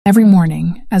Every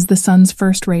morning, as the sun's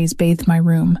first rays bathed my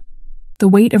room, the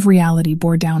weight of reality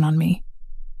bore down on me.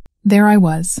 There I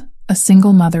was, a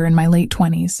single mother in my late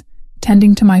 20s,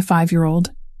 tending to my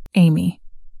 5-year-old, Amy.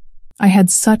 I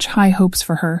had such high hopes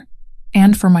for her,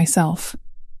 and for myself.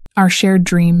 Our shared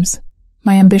dreams,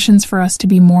 my ambitions for us to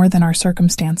be more than our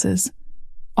circumstances,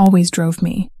 always drove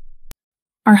me.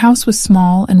 Our house was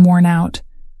small and worn out,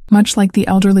 much like the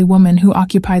elderly woman who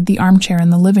occupied the armchair in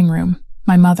the living room,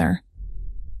 my mother.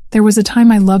 There was a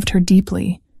time I loved her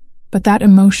deeply, but that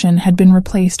emotion had been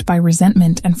replaced by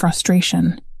resentment and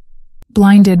frustration.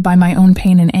 Blinded by my own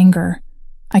pain and anger,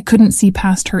 I couldn't see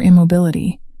past her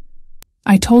immobility.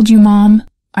 "I told you, Mom,"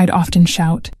 I'd often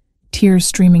shout, tears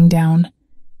streaming down.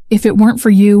 "If it weren't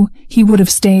for you, he would have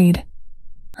stayed."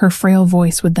 Her frail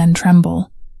voice would then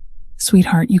tremble.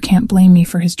 "Sweetheart, you can't blame me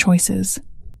for his choices."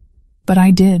 But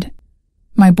I did.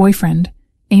 My boyfriend,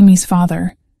 Amy's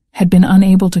father, had been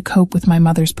unable to cope with my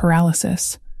mother's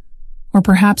paralysis. Or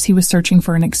perhaps he was searching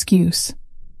for an excuse.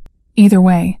 Either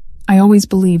way, I always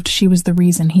believed she was the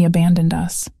reason he abandoned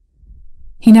us.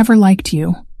 "He never liked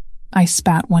you," I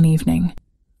spat one evening.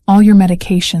 "All your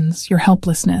medications, your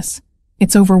helplessness.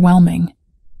 It's overwhelming."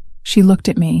 She looked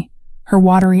at me, her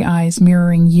watery eyes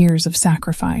mirroring years of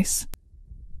sacrifice.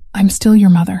 "I'm still your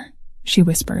mother," she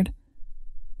whispered.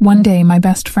 One day, my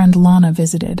best friend Lana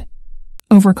visited.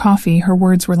 Over coffee, her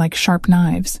words were like sharp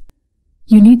knives.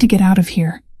 "You need to get out of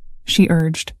here," she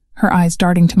urged, her eyes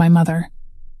darting to my mother.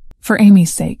 "For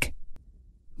Amy's sake."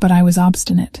 But I was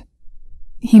obstinate.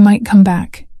 "He might come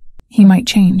back. He might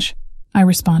change," I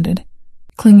responded,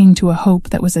 clinging to a hope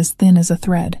that was as thin as a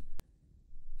thread.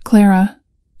 "Clara,"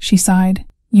 she sighed,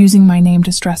 using my name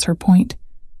to stress her point.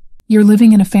 "You're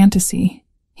living in a fantasy.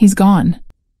 He's gone.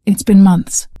 It's been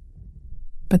months."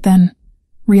 But then,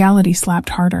 reality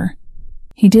slapped harder.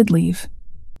 He did leave.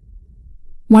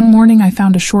 One morning I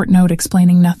found a short note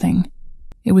explaining nothing.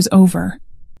 It was over,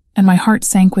 and my heart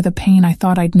sank with a pain I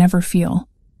thought I'd never feel.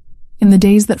 In the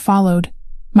days that followed,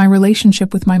 my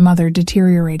relationship with my mother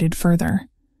deteriorated further.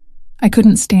 I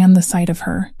couldn't stand the sight of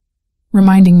her,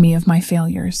 reminding me of my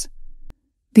failures.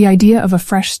 The idea of a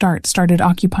fresh start started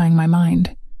occupying my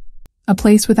mind. A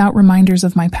place without reminders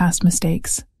of my past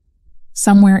mistakes.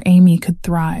 Somewhere Amy could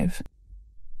thrive.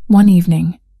 One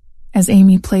evening, as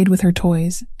Amy played with her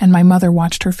toys and my mother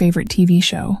watched her favorite TV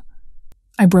show,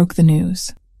 I broke the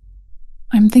news.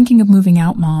 "I'm thinking of moving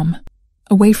out, Mom.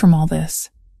 Away from all this.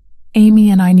 Amy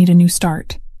and I need a new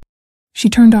start." She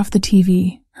turned off the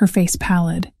TV, her face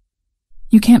pallid.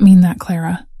 "You can't mean that,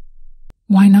 Clara."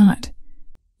 "Why not?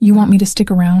 You want me to stick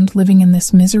around living in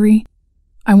this misery?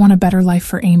 I want a better life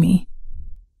for Amy."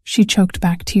 She choked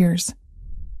back tears.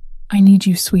 "I need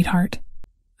you, sweetheart.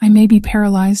 I may be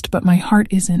paralyzed, but my heart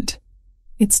isn't.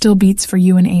 It still beats for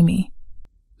you and Amy."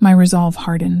 My resolve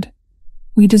hardened.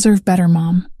 "We deserve better,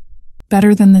 Mom.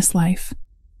 Better than this life.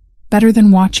 Better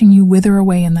than watching you wither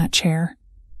away in that chair."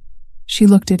 She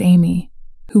looked at Amy,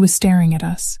 who was staring at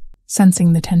us,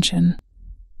 sensing the tension.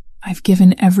 "I've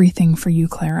given everything for you,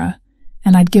 Clara,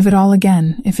 and I'd give it all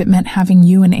again if it meant having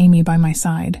you and Amy by my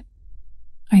side."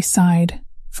 I sighed,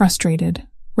 frustrated,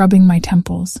 rubbing my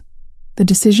temples. The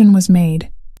decision was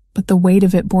made, but the weight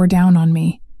of it bore down on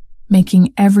me,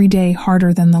 making every day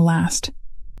harder than the last.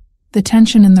 The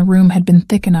tension in the room had been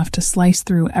thick enough to slice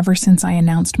through ever since I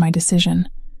announced my decision.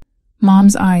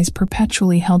 Mom's eyes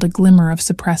perpetually held a glimmer of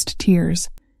suppressed tears,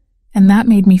 and that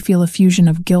made me feel a fusion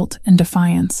of guilt and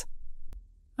defiance.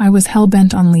 I was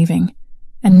hell-bent on leaving,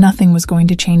 and nothing was going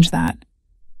to change that.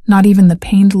 Not even the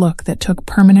pained look that took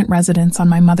permanent residence on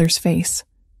my mother's face.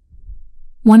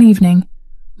 One evening,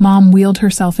 Mom wheeled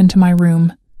herself into my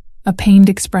room, a pained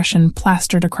expression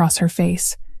plastered across her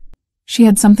face. She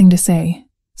had something to say,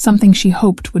 something she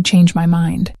hoped would change my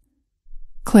mind.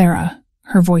 "Clara,"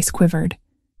 her voice quivered,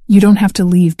 "you don't have to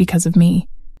leave because of me,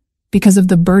 because of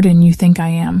the burden you think I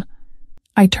am."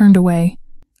 I turned away,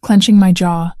 clenching my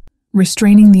jaw,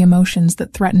 restraining the emotions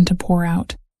that threatened to pour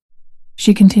out.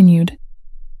 She continued,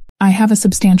 "I have a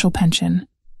substantial pension,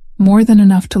 more than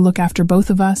enough to look after both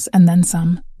of us and then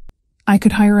some. I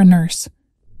could hire a nurse.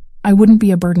 I wouldn't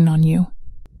be a burden on you.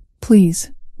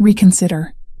 Please,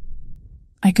 reconsider."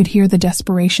 I could hear the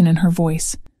desperation in her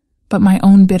voice, but my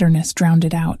own bitterness drowned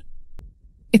it out.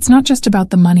 "It's not just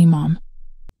about the money, Mom.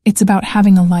 It's about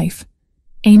having a life.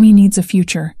 Amy needs a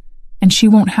future, and she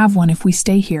won't have one if we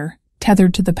stay here,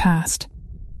 tethered to the past.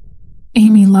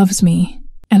 Amy loves me,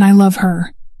 and I love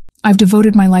her. I've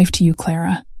devoted my life to you,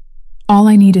 Clara. All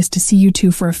I need is to see you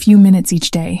two for a few minutes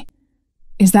each day.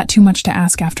 Is that too much to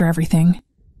ask after everything?"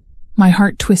 My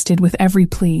heart twisted with every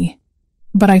plea,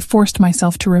 but I forced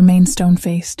myself to remain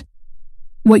stone-faced.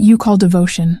 What you call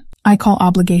devotion, I call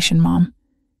obligation, Mom.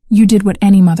 You did what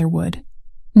any mother would.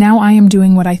 Now I am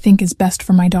doing what I think is best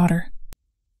for my daughter.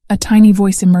 A tiny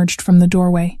voice emerged from the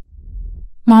doorway.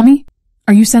 Mommy,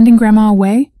 are you sending Grandma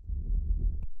away?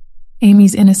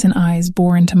 Amy's innocent eyes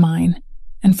bore into mine,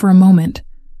 and for a moment,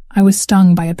 I was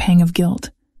stung by a pang of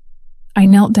guilt. I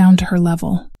knelt down to her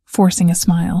level, forcing a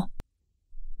smile.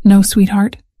 No,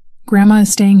 sweetheart. Grandma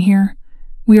is staying here.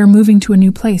 We are moving to a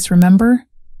new place, remember?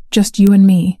 Just you and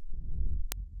me.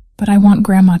 But I want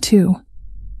Grandma too.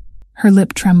 Her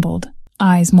lip trembled,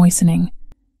 eyes moistening.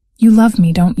 You love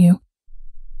me, don't you?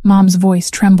 Mom's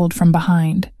voice trembled from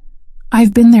behind.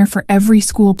 I've been there for every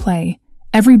school play,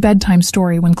 every bedtime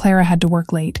story when Clara had to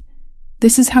work late.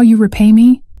 This is how you repay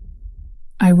me?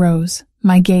 I rose,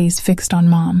 my gaze fixed on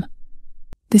Mom.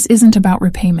 This isn't about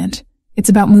repayment. It's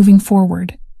about moving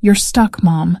forward. You're stuck,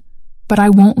 Mom, but I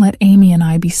won't let Amy and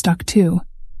I be stuck too.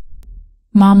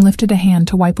 Mom lifted a hand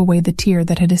to wipe away the tear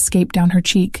that had escaped down her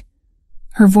cheek.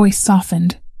 Her voice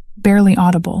softened, barely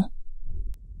audible.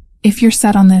 If you're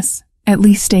set on this, at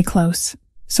least stay close,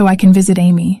 so I can visit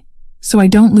Amy, so I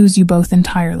don't lose you both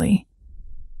entirely.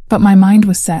 But my mind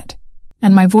was set,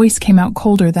 and my voice came out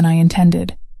colder than I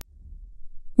intended.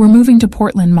 We're moving to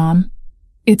Portland, Mom.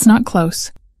 It's not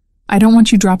close. I don't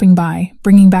want you dropping by,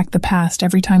 bringing back the past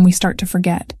every time we start to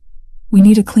forget. We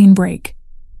need a clean break.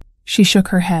 She shook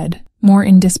her head, more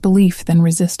in disbelief than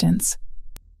resistance.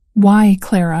 Why,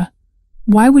 Clara?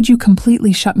 Why would you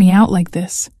completely shut me out like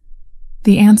this?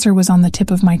 The answer was on the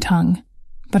tip of my tongue,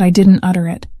 but I didn't utter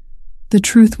it. The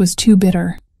truth was too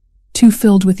bitter, too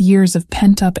filled with years of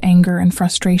pent-up anger and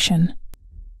frustration.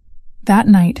 That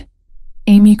night,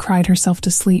 Amy cried herself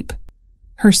to sleep,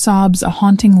 her sobs a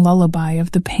haunting lullaby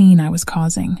of the pain I was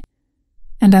causing.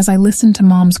 And as I listened to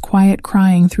Mom's quiet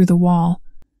crying through the wall,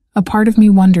 a part of me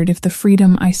wondered if the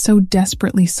freedom I so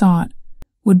desperately sought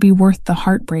would be worth the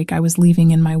heartbreak I was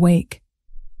leaving in my wake.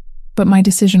 But my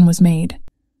decision was made.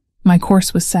 My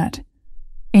course was set.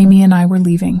 Amy and I were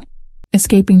leaving,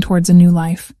 escaping towards a new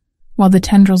life, while the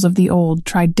tendrils of the old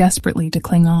tried desperately to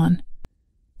cling on.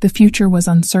 The future was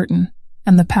uncertain,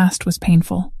 and the past was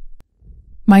painful.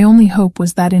 My only hope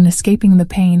was that in escaping the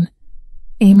pain,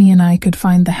 Amy and I could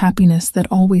find the happiness that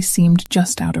always seemed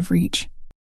just out of reach.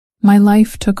 My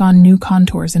life took on new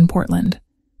contours in Portland.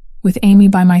 With Amy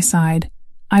by my side,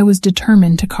 I was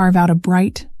determined to carve out a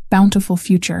bright, bountiful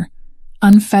future,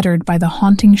 unfettered by the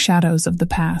haunting shadows of the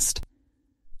past.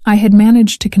 I had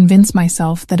managed to convince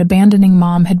myself that abandoning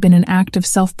Mom had been an act of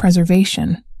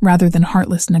self-preservation rather than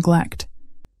heartless neglect.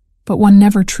 But one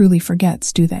never truly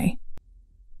forgets, do they?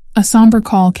 A somber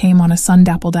call came on a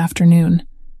sun-dappled afternoon.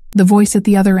 The voice at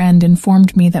the other end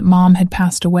informed me that Mom had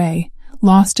passed away,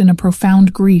 lost in a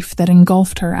profound grief that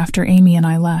engulfed her after Amy and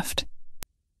I left.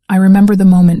 I remember the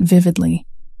moment vividly,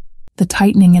 the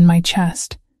tightening in my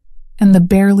chest, and the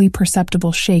barely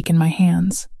perceptible shake in my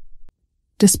hands.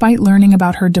 Despite learning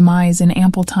about her demise in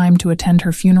ample time to attend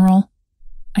her funeral,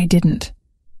 I didn't.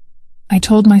 I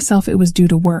told myself it was due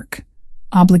to work,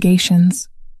 obligations,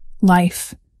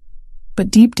 life.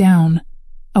 But deep down,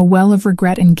 a well of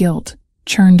regret and guilt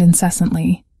churned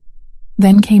incessantly.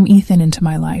 Then came Ethan into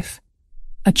my life,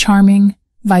 a charming,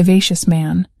 vivacious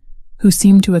man who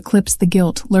seemed to eclipse the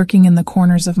guilt lurking in the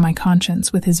corners of my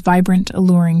conscience with his vibrant,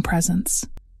 alluring presence.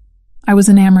 I was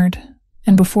enamored,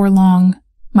 and before long,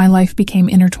 my life became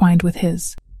intertwined with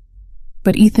his.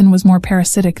 But Ethan was more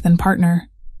parasitic than partner,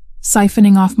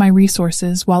 siphoning off my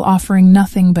resources while offering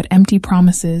nothing but empty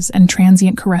promises and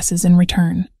transient caresses in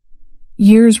return.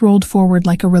 Years rolled forward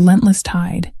like a relentless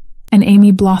tide, and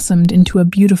Amy blossomed into a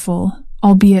beautiful,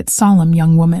 albeit solemn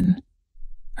young woman.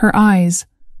 Her eyes,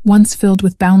 once filled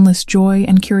with boundless joy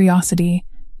and curiosity,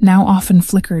 now often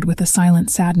flickered with a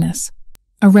silent sadness,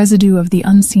 a residue of the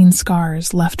unseen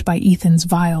scars left by Ethan's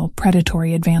vile,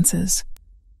 predatory advances.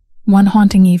 One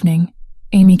haunting evening,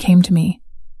 Amy came to me,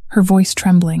 her voice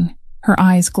trembling, her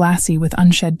eyes glassy with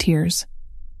unshed tears.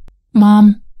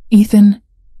 "Mom, Ethan,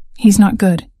 he's not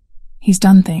good. He's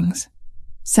done things,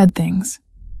 said things."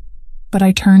 But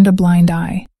I turned a blind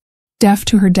eye, deaf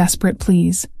to her desperate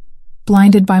pleas,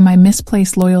 blinded by my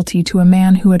misplaced loyalty to a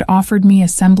man who had offered me a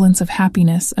semblance of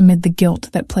happiness amid the guilt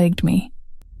that plagued me.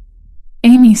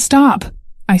 "Amy, stop!"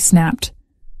 I snapped,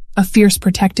 a fierce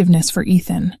protectiveness for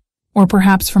Ethan, or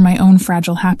perhaps for my own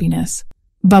fragile happiness,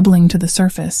 bubbling to the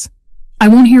surface. "I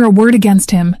won't hear a word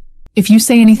against him. If you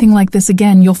say anything like this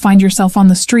again, you'll find yourself on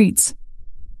the streets."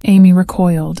 Amy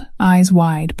recoiled, eyes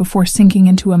wide, before sinking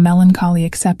into a melancholy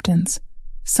acceptance,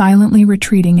 silently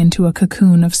retreating into a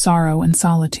cocoon of sorrow and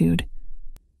solitude.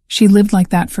 She lived like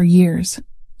that for years,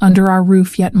 under our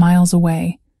roof yet miles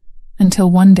away,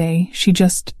 until one day she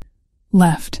just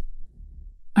left.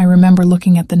 I remember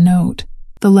looking at the note,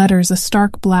 the letters a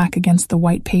stark black against the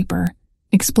white paper,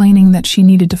 explaining that she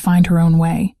needed to find her own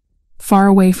way, far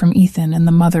away from Ethan and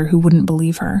the mother who wouldn't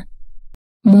believe her.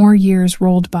 More years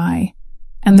rolled by,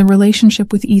 and the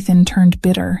relationship with Ethan turned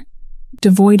bitter,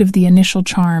 devoid of the initial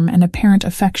charm and apparent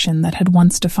affection that had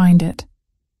once defined it.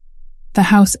 The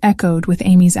house echoed with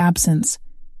Amy's absence,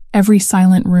 every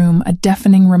silent room a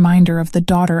deafening reminder of the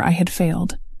daughter I had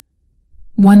failed.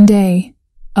 One day,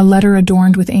 a letter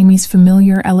adorned with Amy's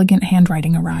familiar, elegant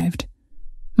handwriting arrived.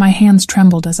 My hands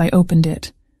trembled as I opened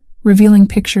it, revealing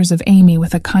pictures of Amy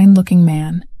with a kind-looking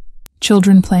man,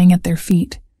 children playing at their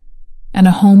feet, and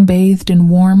a home bathed in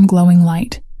warm, glowing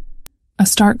light, a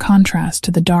stark contrast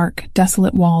to the dark,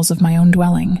 desolate walls of my own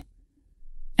dwelling.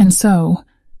 And so,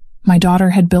 my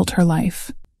daughter had built her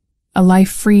life, a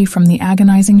life free from the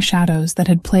agonizing shadows that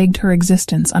had plagued her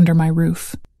existence under my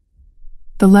roof.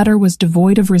 The letter was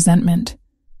devoid of resentment,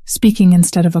 speaking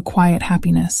instead of a quiet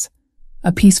happiness,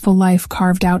 a peaceful life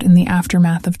carved out in the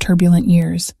aftermath of turbulent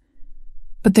years.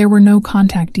 But there were no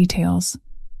contact details,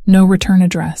 no return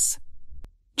address,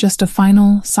 just a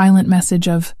final, silent message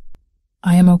of,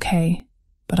 "I am okay,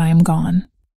 but I am gone."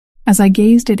 As I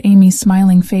gazed at Amy's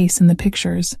smiling face in the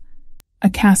pictures, a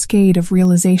cascade of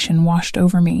realization washed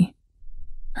over me.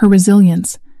 Her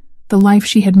resilience, the life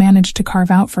she had managed to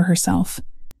carve out for herself,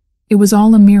 it was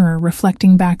all a mirror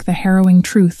reflecting back the harrowing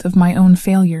truth of my own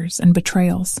failures and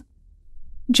betrayals.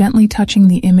 Gently touching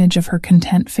the image of her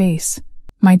content face,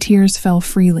 my tears fell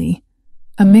freely,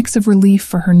 a mix of relief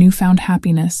for her newfound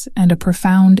happiness and a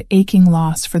profound, aching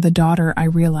loss for the daughter I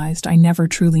realized I never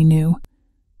truly knew,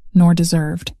 nor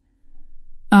deserved.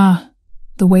 Ah,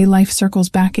 the way life circles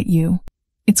back at you,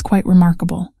 it's quite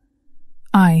remarkable.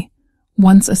 I,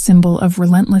 once a symbol of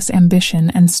relentless ambition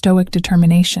and stoic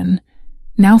determination,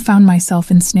 now found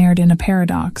myself ensnared in a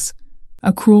paradox,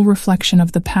 a cruel reflection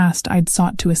of the past I'd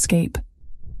sought to escape.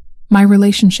 My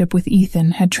relationship with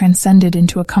Ethan had transcended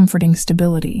into a comforting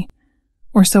stability,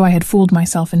 or so I had fooled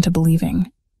myself into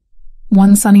believing.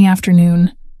 One sunny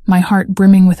afternoon, my heart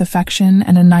brimming with affection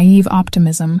and a naive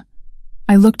optimism,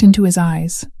 I looked into his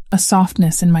eyes, a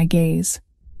softness in my gaze.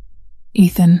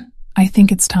 "Ethan, I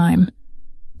think it's time.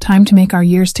 Time to make our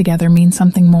years together mean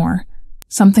something more,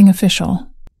 something official,"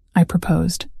 I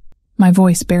proposed, my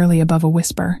voice barely above a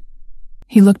whisper.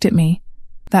 He looked at me,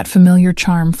 that familiar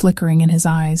charm flickering in his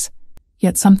eyes,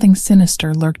 yet something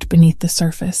sinister lurked beneath the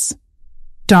surface.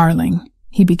 "Darling,"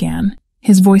 he began,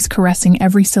 his voice caressing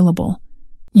every syllable,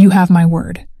 "you have my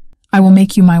word. I will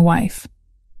make you my wife.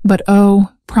 But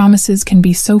oh, promises can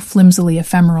be so flimsily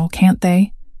ephemeral, can't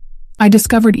they? I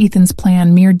discovered Ethan's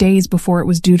plan mere days before it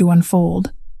was due to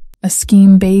unfold, a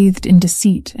scheme bathed in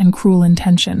deceit and cruel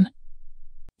intention.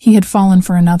 He had fallen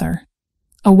for another,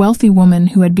 a wealthy woman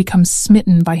who had become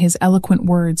smitten by his eloquent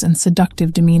words and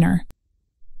seductive demeanor.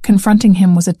 Confronting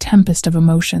him was a tempest of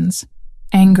emotions,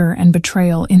 anger and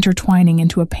betrayal intertwining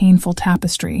into a painful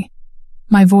tapestry.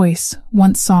 My voice,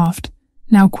 once soft,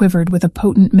 now quivered with a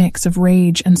potent mix of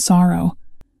rage and sorrow.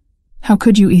 "How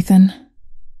could you, Ethan?"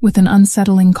 With an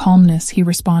unsettling calmness, he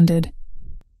responded,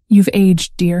 "You've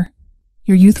aged, dear.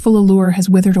 Your youthful allure has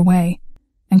withered away,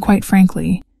 and quite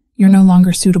frankly, you're no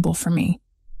longer suitable for me."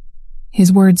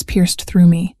 His words pierced through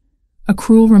me, a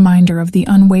cruel reminder of the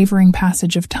unwavering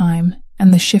passage of time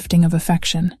and the shifting of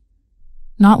affection.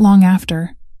 Not long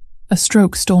after, a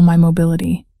stroke stole my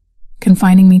mobility,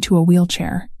 confining me to a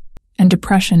wheelchair, and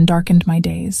depression darkened my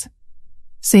days.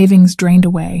 Savings drained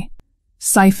away,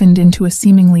 siphoned into a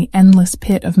seemingly endless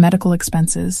pit of medical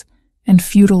expenses and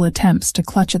futile attempts to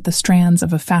clutch at the strands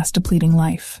of a fast-depleting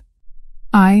life.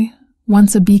 I,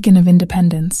 once a beacon of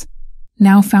independence,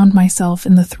 now found myself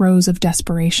in the throes of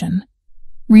desperation,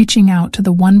 reaching out to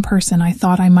the one person I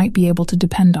thought I might be able to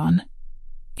depend on,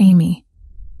 Amy.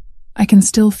 I can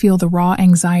still feel the raw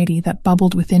anxiety that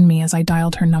bubbled within me as I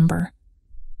dialed her number,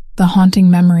 the haunting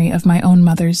memory of my own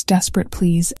mother's desperate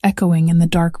pleas echoing in the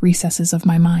dark recesses of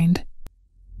my mind.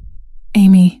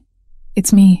 "Amy,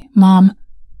 it's me, Mom,"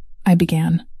 I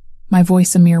began, my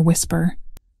voice a mere whisper,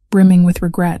 brimming with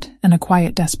regret and a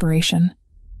quiet desperation.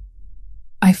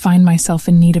 "I find myself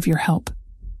in need of your help."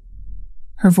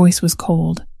 Her voice was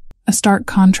cold, a stark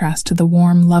contrast to the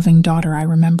warm, loving daughter I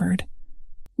remembered.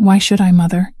 "Why should I,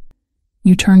 Mother?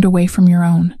 You turned away from your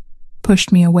own,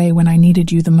 pushed me away when I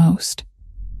needed you the most."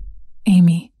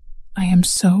 "Amy, I am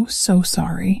so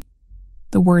sorry."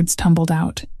 The words tumbled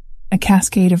out, a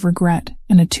cascade of regret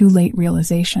and a too-late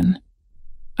realization.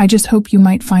 "I just hope you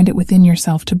might find it within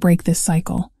yourself to break this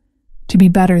cycle, to be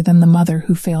better than the mother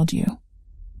who failed you."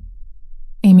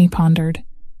 Amy pondered.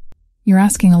 You're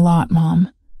asking a lot,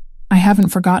 Mom. I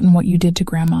haven't forgotten what you did to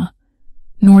Grandma,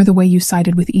 nor the way you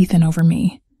sided with Ethan over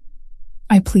me.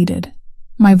 I pleaded,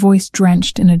 my voice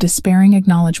drenched in a despairing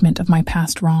acknowledgement of my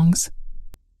past wrongs.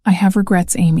 I have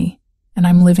regrets, Amy, and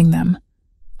I'm living them.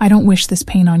 I don't wish this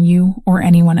pain on you or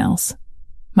anyone else.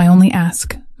 My only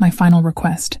ask, my final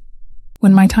request.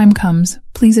 When my time comes,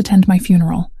 please attend my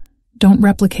funeral. Don't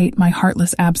replicate my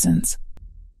heartless absence.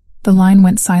 The line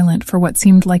went silent for what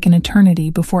seemed like an eternity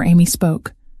before Amy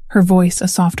spoke, her voice a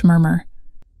soft murmur.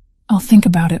 I'll think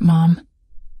about it, Mom.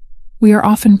 We are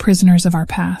often prisoners of our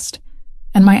past,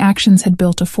 and my actions had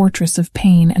built a fortress of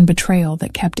pain and betrayal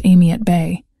that kept Amy at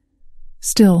bay.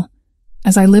 Still,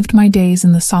 as I lived my days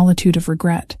in the solitude of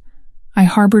regret, I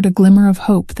harbored a glimmer of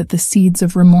hope that the seeds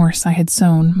of remorse I had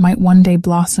sown might one day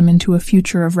blossom into a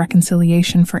future of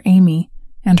reconciliation for Amy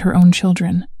and her own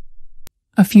children.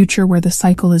 A future where the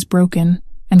cycle is broken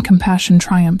and compassion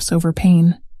triumphs over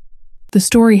pain. The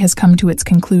story has come to its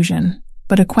conclusion,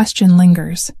 but a question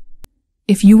lingers.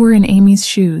 If you were in Amy's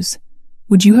shoes,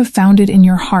 would you have found it in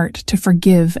your heart to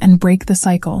forgive and break the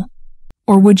cycle,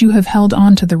 or would you have held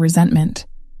on to the resentment?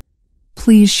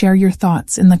 Please share your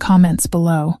thoughts in the comments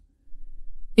below.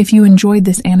 If you enjoyed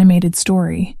this animated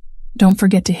story, don't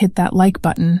forget to hit that like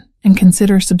button and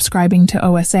consider subscribing to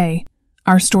OSA,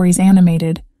 Our Stories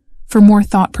Animated, for more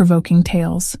thought-provoking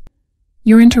tales.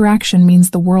 Your interaction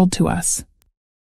means the world to us.